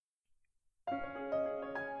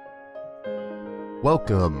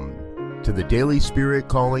Welcome to the Daily Spirit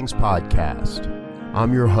Callings podcast.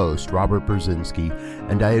 I'm your host, Robert Brzezinski,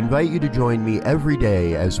 and I invite you to join me every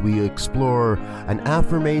day as we explore an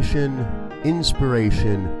affirmation,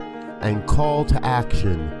 inspiration, and call to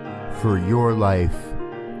action for your life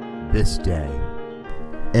this day.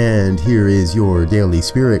 And here is your Daily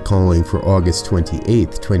Spirit Calling for August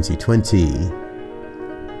 28th, 2020.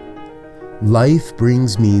 Life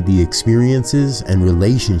brings me the experiences and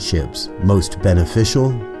relationships most beneficial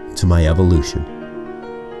to my evolution.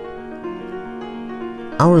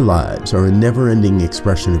 Our lives are a never-ending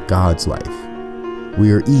expression of God's life.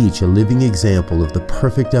 We are each a living example of the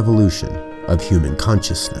perfect evolution of human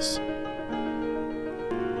consciousness.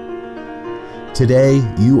 Today,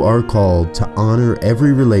 you are called to honor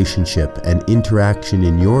every relationship and interaction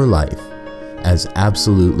in your life as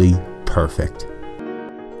absolutely perfect.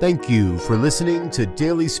 Thank you for listening to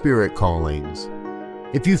Daily Spirit Callings.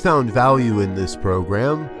 If you found value in this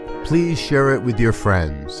program, please share it with your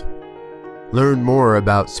friends. Learn more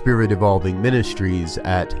about Spirit Evolving Ministries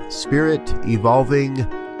at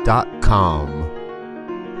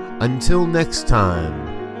spiritevolving.com. Until next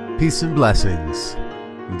time, peace and blessings.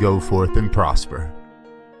 Go forth and prosper.